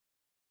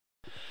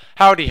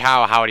Howdy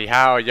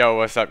how, yo,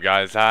 what's up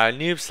guys,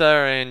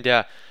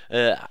 Noob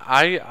and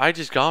I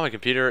just got on my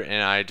computer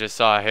and I just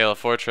saw a Halo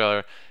 4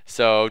 trailer,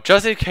 so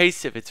just in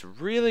case if it's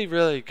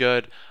really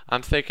good,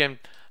 I'm thinking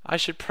I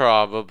should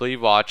probably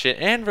watch it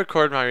and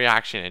record my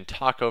reaction and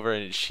talk over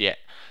it and shit.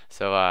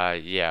 So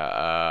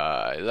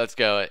yeah, let's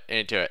go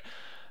into it.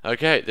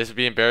 Okay, this would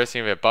be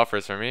embarrassing if it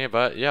buffers for me,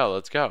 but yeah,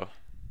 let's go.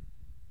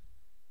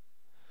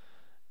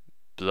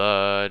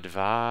 Blood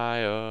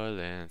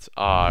violence.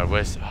 Oh, I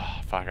wish. Oh,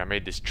 fuck! I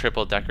made this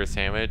triple-decker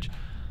sandwich.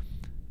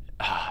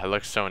 It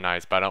looks so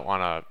nice, but I don't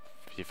want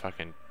to be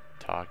fucking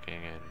talking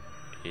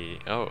and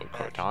eating. Oh,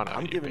 Cortana,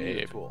 I'm giving you the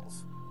babe.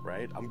 tools,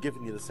 right? I'm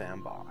giving you the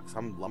sandbox.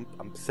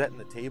 I'm setting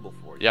the table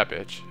for you. Yeah,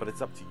 bitch. But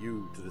it's up to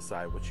you to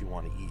decide what you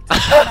want to eat.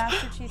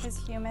 Master Chief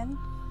is human.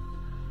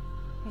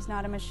 He's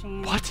not a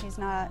machine. What? He's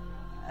not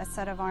a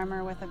set of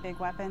armor with a big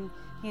weapon.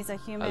 He's a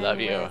human I love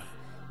you. with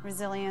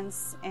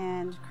resilience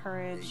and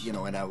courage. You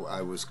know, and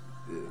I was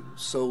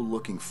so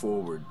looking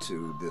forward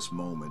to this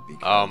moment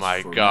because Oh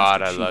my for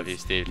God, Master I love Chief, you,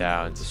 Steve know,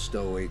 Downs. the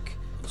stoic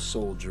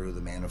soldier, the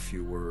man of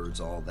few words,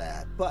 all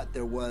that. But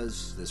there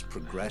was this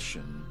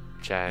progression,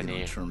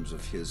 Jenny. in terms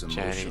of his Jenny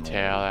emotional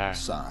Taylor.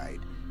 side,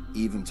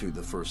 even through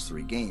the first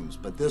 3 games.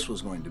 But this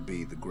was going to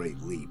be the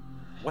great leap.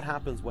 What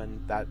happens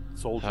when that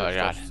soldier Oh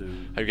God, starts to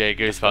I'm getting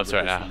goosebumps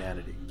right now.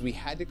 humanity? We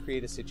had to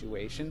create a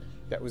situation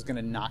that was going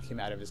to knock him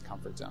out of his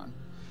comfort zone.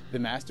 The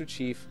Master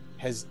Chief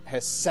has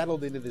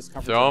settled into this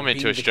comfort zone. Throw him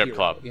into being a the strip hero.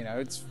 club. You know,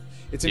 it's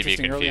He'd be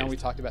interesting. Early on, confused. we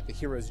talked about the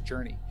hero's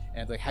journey,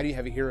 and like, how do you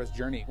have a hero's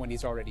journey when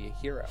he's already a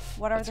hero?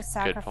 What are That's the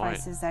a good point.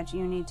 sacrifices that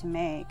you need to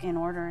make in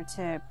order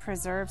to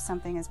preserve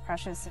something as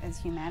precious as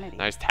humanity?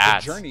 Nice The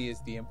tats. journey is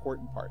the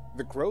important part.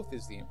 The growth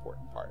is the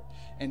important part.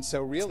 And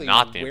so, really,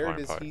 not the where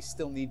important does part. he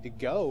still need to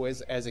go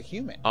as a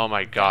human? Oh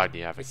my God,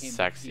 you have a Became the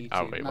sexy. key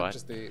Oh to wait, not what?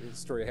 just the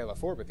story of Halo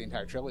 4, but the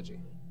entire trilogy.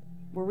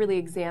 We're really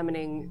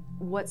examining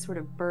what sort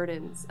of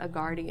burdens a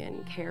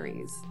Guardian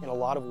carries. In a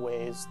lot of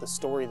ways, the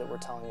story that we're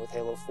telling with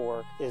Halo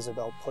 4 is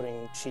about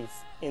putting Chief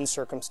in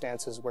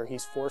circumstances where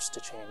he's forced to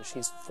change.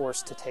 He's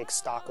forced to take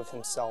stock of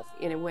himself.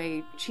 In a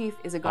way, Chief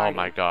is a Guardian.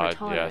 my God,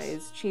 Cortana yes.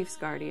 is Chief's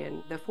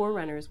Guardian. The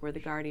Forerunners were the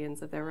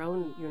Guardians of their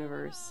own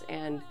universe,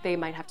 and they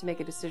might have to make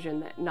a decision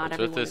that not What's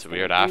with everyone this is gonna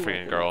weird agree with,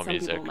 African and girl that some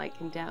music? people might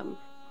condemn.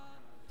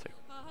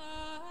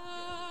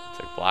 It's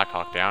like Black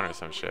Hawk Down or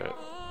some shit.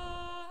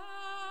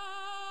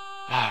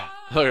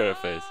 Look at her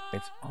face.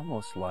 It's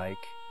almost like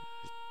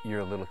you're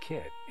a little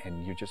kid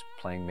and you're just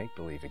playing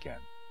make-believe again.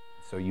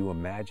 So you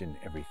imagine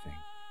everything.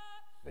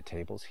 The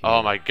table's here.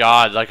 Oh my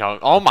God! Like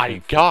oh my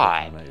Painful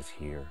God! Cortana is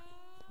here.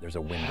 There's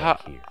a window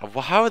here.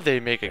 How would they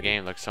make a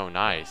game look so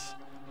nice?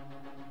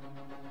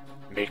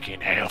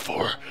 Making Halo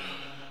 4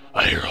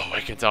 a Hero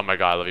Awakens. Oh my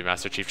God, I love you,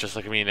 Master Chief. Just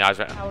look at me in the eyes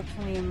right now. How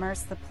can we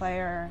immerse the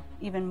player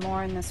even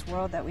more in this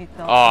world that we've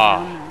built Oh.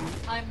 around them?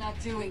 I'm not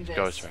doing this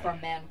Ghost Rider. for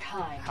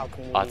mankind. How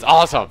can we That's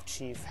awesome. have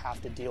Chief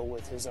have to deal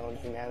with his own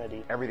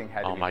humanity? Everything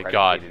had to Oh be my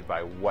predicated God.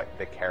 by what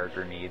the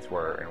character needs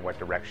were and what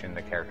direction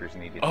the characters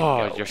needed to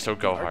Oh, go. you're so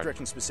go Art hard.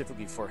 direction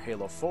specifically for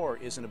Halo 4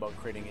 isn't about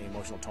creating an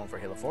emotional tone for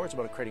Halo 4. It's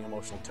about creating an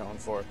emotional tone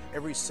for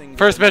every single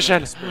First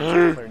mission.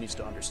 experience the player needs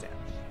to understand.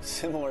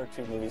 Similar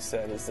to movie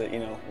said is that, you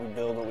know, we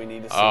build what we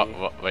need to see.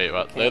 Oh, wait,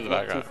 what? Leave the Can't look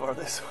background. too far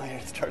this way,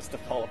 it starts to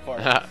fall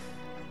apart.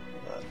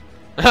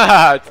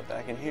 But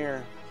back in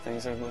here,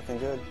 things are looking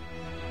good.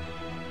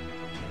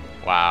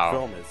 Wow.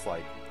 Film is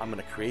like, I'm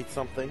going to create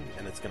something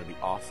and it's going to be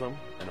awesome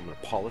and I'm going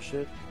to polish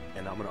it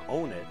and I'm going to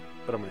own it,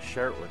 but I'm going to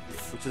share it with you,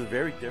 which is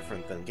very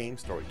different than game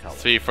storytelling.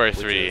 3 for which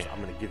 3. is,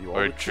 I'm going to give you all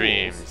Or the tools,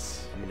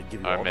 dreams I'm going to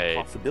give you are all made.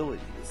 the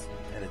possibilities,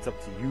 and it's up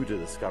to you to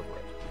discover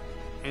it.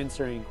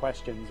 Answering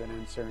questions and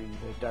answering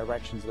the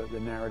directions that the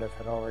narrative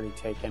had already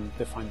taken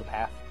defined the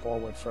path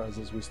forward for us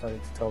as we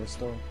started to tell the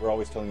story. We're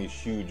always telling these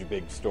huge,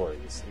 big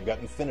stories. We've got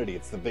Infinity,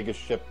 it's the biggest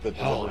ship that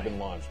has ever been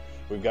launched.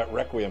 We've got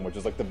Requiem, which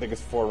is like the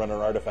biggest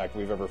Forerunner artifact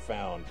we've ever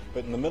found.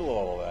 But in the middle of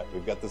all of that,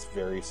 we've got this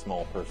very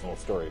small personal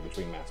story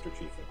between Master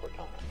Chief and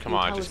Cortana. Come You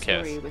on, tell just a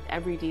story kiss. with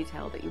every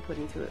detail that you put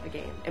into a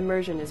game.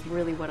 Immersion is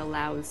really what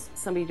allows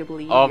somebody to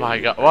believe. Oh in my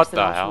your God, what universe the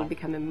and also hell? would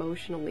become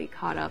emotionally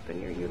caught up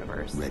in your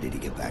universe. Ready to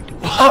get back to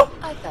work.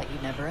 I thought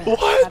you never asked. How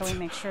do we What?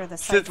 make sure the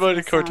Since sights when and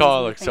the did sounds Cortana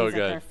and the look so things that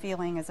good? they're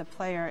feeling as a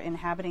player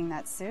inhabiting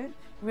that suit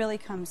really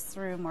comes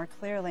through more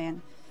clearly?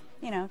 And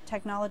you know,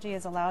 technology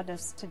has allowed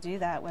us to do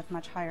that with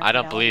much higher I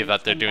don't fidelity believe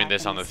that they're than doing back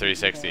this in on the suit and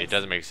 360. It days.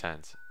 doesn't make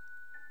sense.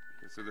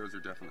 Okay, so those are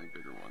definitely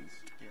bigger ones.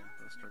 Yeah,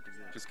 those start to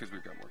get. Just because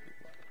we've got more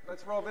people.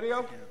 Let's roll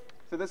video.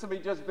 So this will be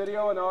just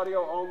video and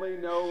audio only,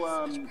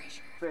 no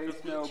face,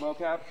 no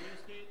mocap.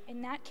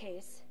 In that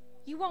case,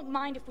 you won't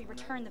mind if we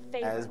return the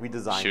favor. As we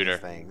design Shooter.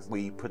 these things,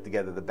 we put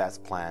together the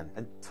best plan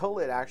until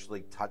it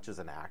actually touches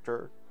an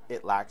actor.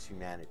 it lacks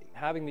humanity.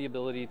 Having the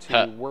ability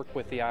to work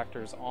with the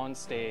actors on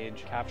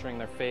stage, capturing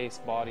their face,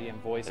 body,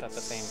 and voice at the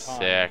same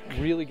time,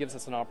 really gives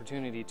us an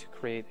opportunity to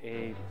create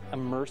a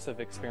immersive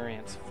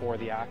experience for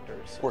the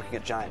actors. Working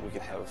at Giant, we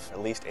could have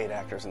at least 8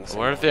 actors in the same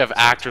What if they have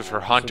actors for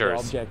hunters?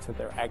 So the objects that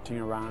they're acting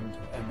around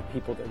and the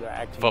people that they're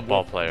acting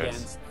Football with, players.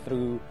 against,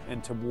 through,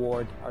 and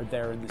toward are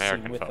there in the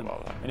American scene with them.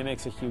 football. And it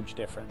makes a huge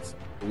difference.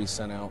 We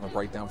sent out a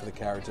breakdown for the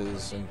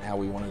characters and how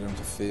we wanted them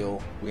to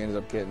feel. We ended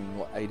up getting,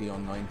 what, 80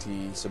 on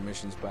 90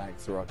 submissions back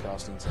through our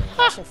casting team.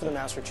 Casting for the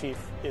Master Chief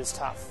is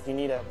tough. You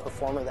need a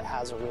performer that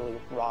has a really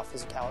raw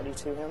physicality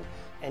to him,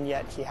 and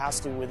yet he has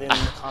to, within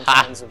the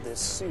confines of this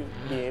suit,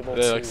 be able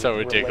to look so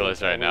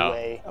ridiculous right now.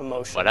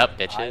 What up,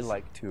 bitches? I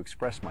like to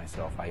express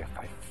myself. I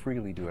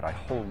freely do it. I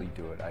wholly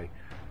do it. I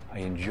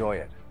enjoy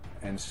it.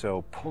 And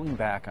so pulling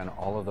back on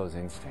all of those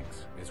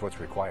instincts is what's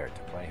required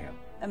to play him.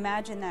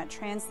 Imagine that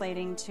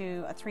translating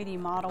to a 3D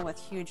model with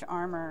huge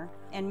armor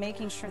and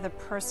making sure the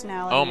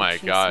personality of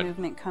Chief's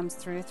movement comes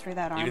through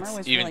that armor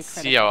was really critical.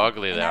 See how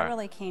ugly they are. That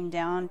really came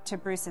down to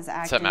Bruce's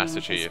acting,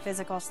 his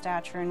physical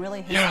stature, and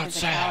really his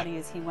physicality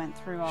as he went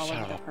through all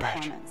of the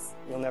performance.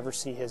 You'll never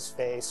see his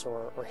face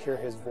or hear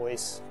his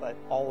voice, but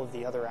all of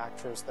the other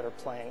actors that are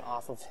playing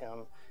off of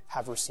him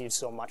have received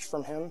so much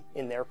from him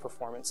in their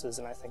performances,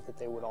 and I think that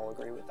they would all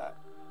agree with that.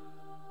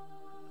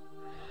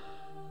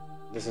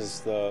 This is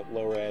the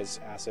low-res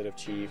asset of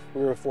Chief.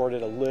 We were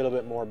afforded a little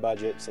bit more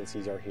budget since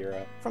he's our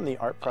hero. From the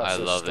art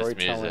process,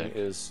 storytelling music.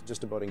 is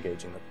just about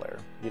engaging the player.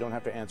 You don't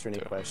have to answer any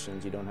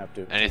questions. You don't have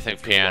to... Anything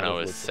piano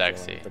is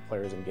sexy. The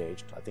player's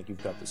engaged. I think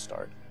you've got the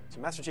start. So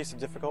Master Chief's a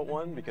difficult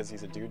one because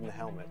he's a dude in a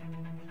helmet.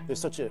 There's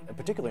such a,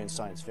 particularly in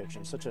science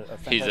fiction, such a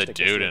fantastic... He's a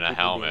dude in a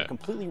helmet.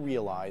 Completely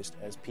realized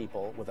as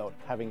people without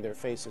having their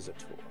face as a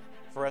tool.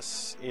 For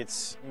us,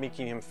 it's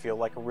making him feel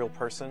like a real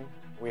person.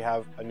 We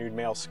have a nude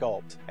male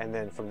sculpt, and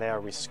then from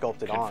there we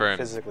sculpt it on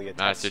physically.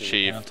 Master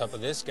Chief and on top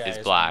of this, guys,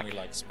 is black. we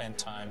like spend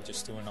time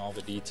just doing all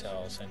the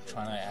details and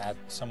trying to add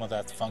some of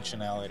that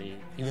functionality,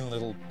 even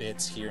little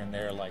bits here and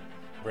there, like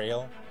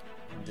Braille.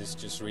 And this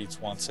just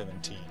reads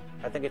 117.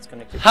 I think it's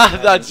connected. Ha!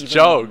 That's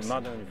jokes.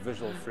 Modern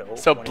visual flow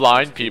so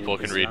blind people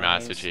can read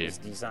Master Chief.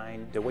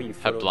 Design, the way you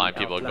have blind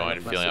people going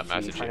and feeling up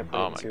Master Chief.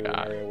 Oh my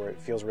god! An area where it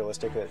feels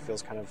realistic, that it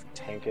feels kind of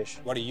tankish.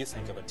 What do you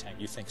think of a tank?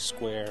 You think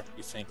square?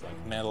 You think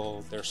like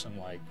metal? There's some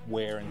like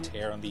wear and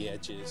tear on the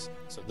edges.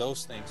 So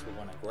those things we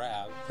want to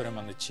grab, put them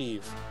on the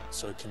Chief,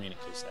 so it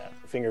communicates that.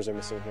 The fingers are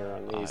missing here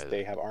on these.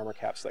 They have armor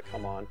caps that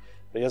come on.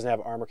 But he doesn't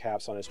have armor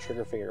caps on his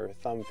trigger finger or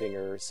thumb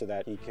finger so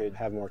that he could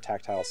have more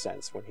tactile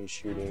sense when he's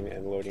shooting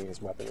and loading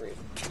his weaponry.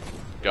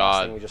 God. The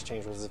last thing we just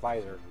changed was his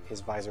visor. His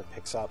visor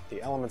picks up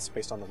the elements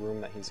based on the room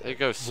that he's in. It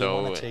goes so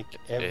we want to take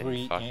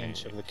every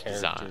inch of the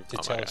character to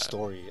tell a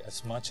story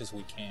as much as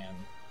we can.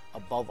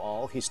 Above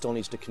all, he still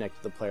needs to connect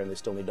to the player, and they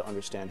still need to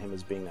understand him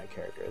as being that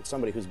character. It's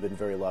somebody who's been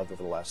very loved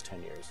over the last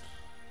 10 years.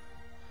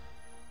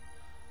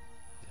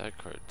 That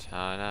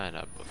Cortana and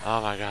a... Oh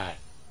my god.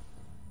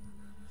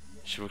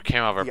 She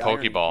came out of her the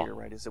Pokeball. Irony here,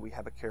 right, is that we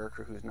have a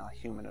character who's not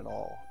human at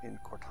all in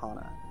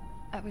Cortana.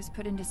 I was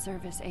put into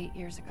service 8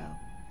 years ago.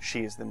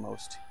 She is the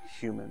most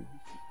human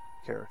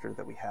character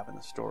that we have in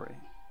the story.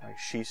 Right?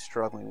 She's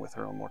struggling with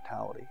her own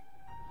mortality.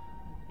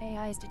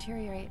 AIs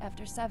deteriorate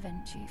after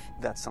 7, Chief.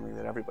 That's something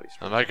that everybody's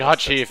struggling with. Oh my god,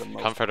 Chief,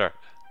 comfort her.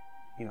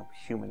 You know,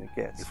 human it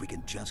gets. If we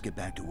can just get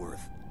back to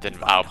Earth, then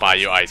I'll buy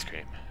you ice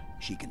cream.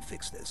 She can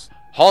fix this.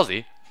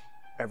 Halsey?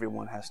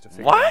 Everyone has to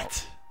figure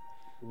out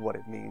what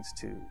it means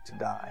to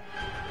die.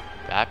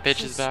 That bitch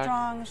she's is back.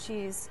 Strong.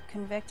 She's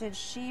convicted.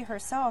 She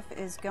herself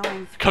is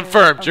going through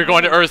confirmed. You're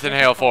going to Earth in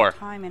Halo 4.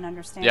 Time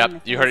in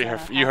Yep, you heard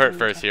it. You heard it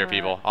first here,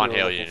 people. On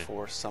Halo Union.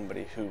 For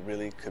somebody who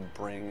really could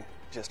bring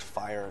just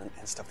fire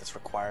and stuff that's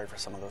required for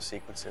some of those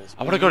sequences.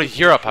 I want to go to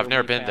Europe. I've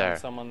never been there.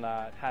 Someone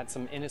that had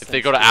some innocence. If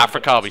they go to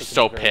Africa, I'll be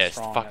so pissed.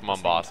 Fuck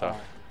Mombasa.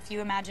 If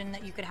you imagine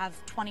that you could have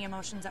 20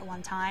 emotions at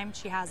one time,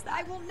 she has that.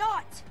 I will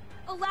not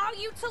allow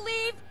you to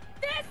leave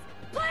this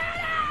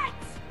planet!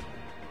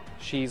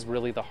 She's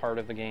really the heart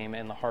of the game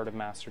and the heart of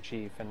Master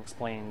Chief, and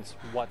explains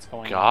what's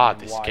going on. God,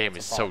 this game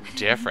is so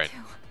different.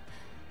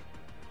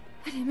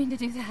 I didn't mean to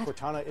do that.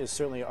 Cortana is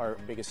certainly our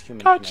biggest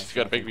human God, connection. she's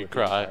gonna make me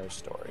cry.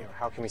 Story.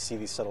 How can we see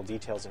these subtle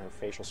details in her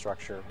facial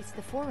structure? It's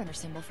the Forerunner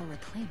symbol for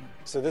Reclaimer.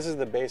 So this is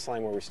the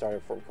baseline where we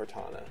started from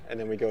Cortana, and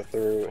then we go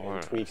through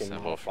and tweak and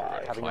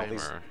modify, having all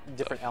these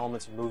different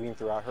elements moving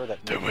throughout her that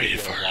make you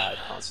feel alive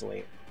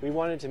constantly. We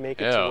wanted to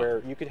make it to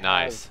where you could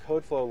have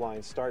code flow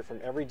lines start from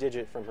every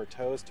digit from her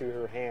toes to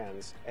her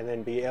hands, and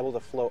then be able to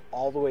flow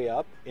all the way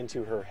up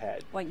into her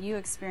head. What you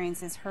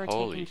experience is her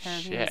taking care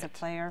of you as a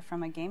player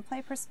from a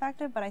gameplay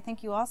perspective, but I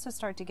think you also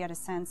start to get a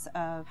sense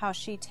of how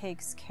she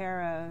takes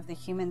care of the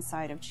human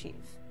side of Chief.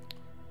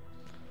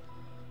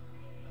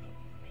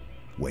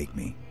 Wake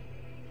me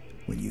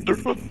when you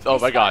need me. Oh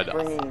my god,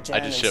 Bringing Jen I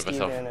just shit and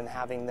myself. Steven and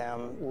having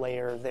them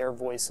layer their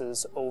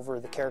voices over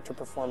the character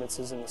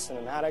performances in the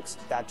cinematics,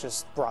 that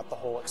just brought the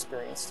whole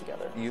experience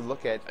together. You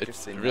look at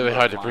it's really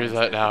hard to breathe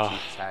right now.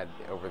 Had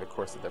over the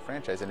course of the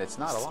franchise, and it's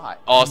not a lot.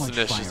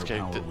 Awesomeness just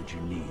kicked it. Would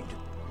you need?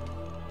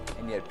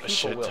 and yet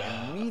people will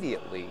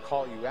immediately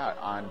call you out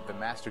on the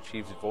Master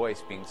Chief's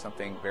voice being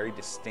something very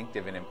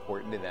distinctive and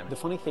important to them. The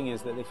funny thing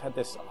is that they've had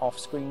this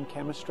off-screen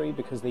chemistry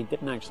because they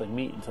didn't actually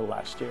meet until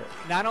last year.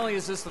 Not only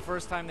is this the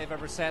first time they've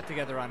ever sat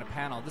together on a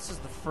panel, this is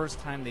the first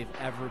time they've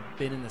ever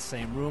been in the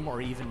same room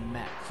or even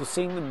met. So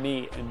seeing them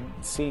meet and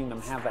seeing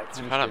them have that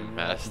chemistry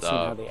and seeing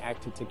how they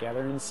acted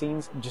together in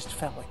scenes just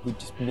felt like we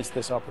just missed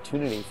this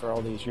opportunity for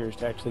all these years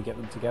to actually get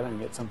them together and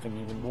get something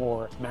even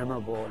more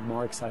memorable and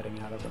more exciting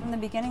out of them. In the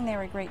beginning, they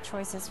were great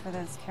choices for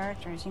those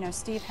characters. You know,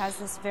 Steve has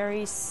this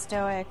very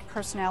stoic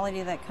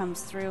personality that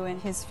comes through in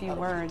his few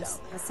words.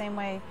 The same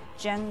way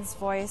Jen's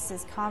voice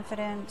is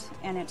confident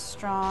and it's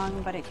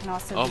strong, but it can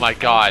also oh be my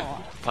god,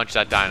 punch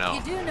that dino.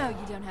 You do know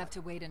you don't have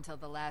to wait until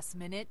the last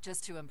minute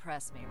just to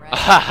impress me, right?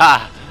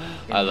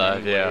 I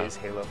love you.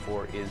 Halo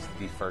 4 is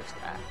the first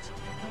act.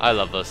 I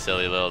love those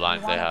silly little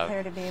lines they have. I want a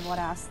player to be able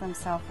to ask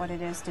themselves what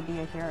it is to be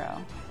a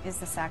hero. Is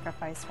the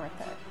sacrifice worth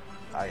it?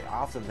 I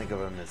often think of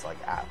him as like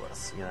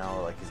Atlas, you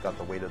know, like he's got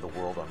the weight of the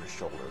world on his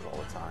shoulders all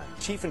the time.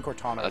 Chief and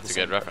Cortana. That's a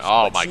good reference.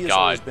 Oh my she has god.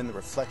 always been the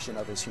reflection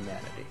of his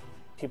humanity.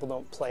 People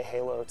don't play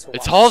Halo to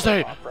it's watch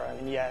Halsey. soap opera,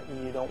 and yet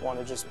you don't want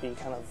to just be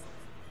kind of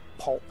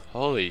pulp.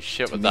 Holy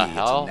shit! To What me, the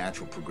hell? It's a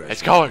natural progression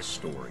It's going. of the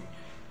story,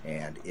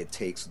 and it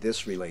takes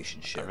this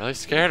relationship. I'm really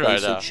scared the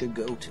place right now. It should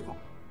go to.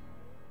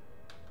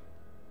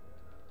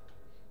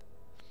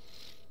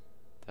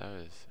 That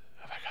was.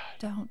 Oh my god.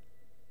 Don't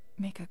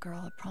make a girl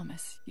a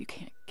promise you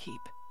can't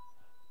keep.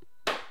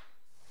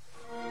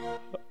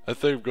 I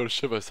think I'm gonna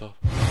shit myself.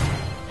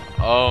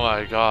 Oh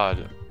my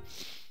god.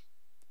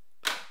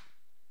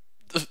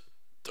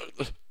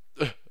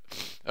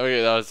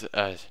 Okay, that was.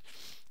 I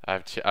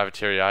have a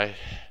teary eye.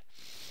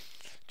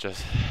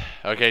 Just.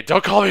 Okay,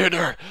 don't call me a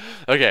nerd.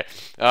 Okay.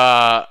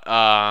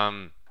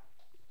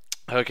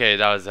 Okay,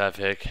 that was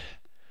epic.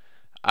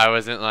 I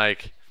wasn't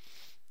like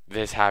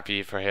this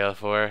happy for Halo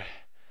 4,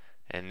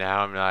 and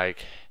now I'm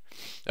like,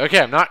 okay,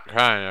 I'm not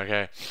crying.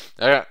 Okay,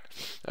 I got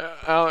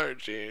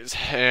allergies,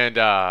 and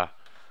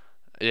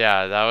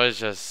yeah, that was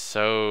just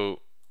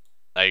so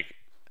like.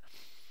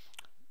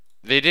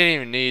 They didn't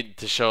even need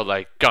to show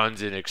like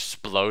guns and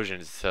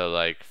explosions to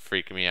like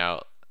freak me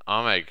out.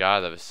 Oh my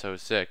god, that was so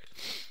sick.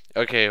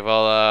 Okay,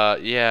 well,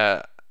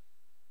 yeah,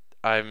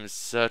 I'm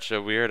such a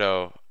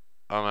weirdo.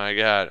 Oh my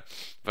god.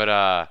 But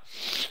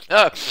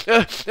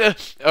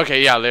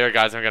okay, yeah, later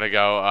guys, I'm gonna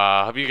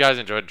go. Hope you guys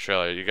enjoyed the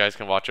trailer. You guys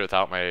can watch it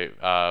without my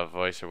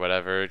voice or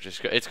whatever.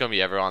 Just it's gonna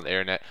be everywhere on the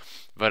internet.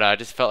 But I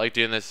just felt like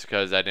doing this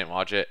because I didn't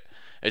watch it.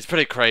 It's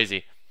pretty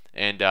crazy.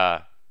 And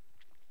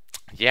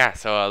yeah,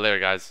 so later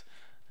guys.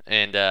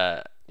 And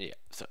yeah,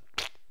 so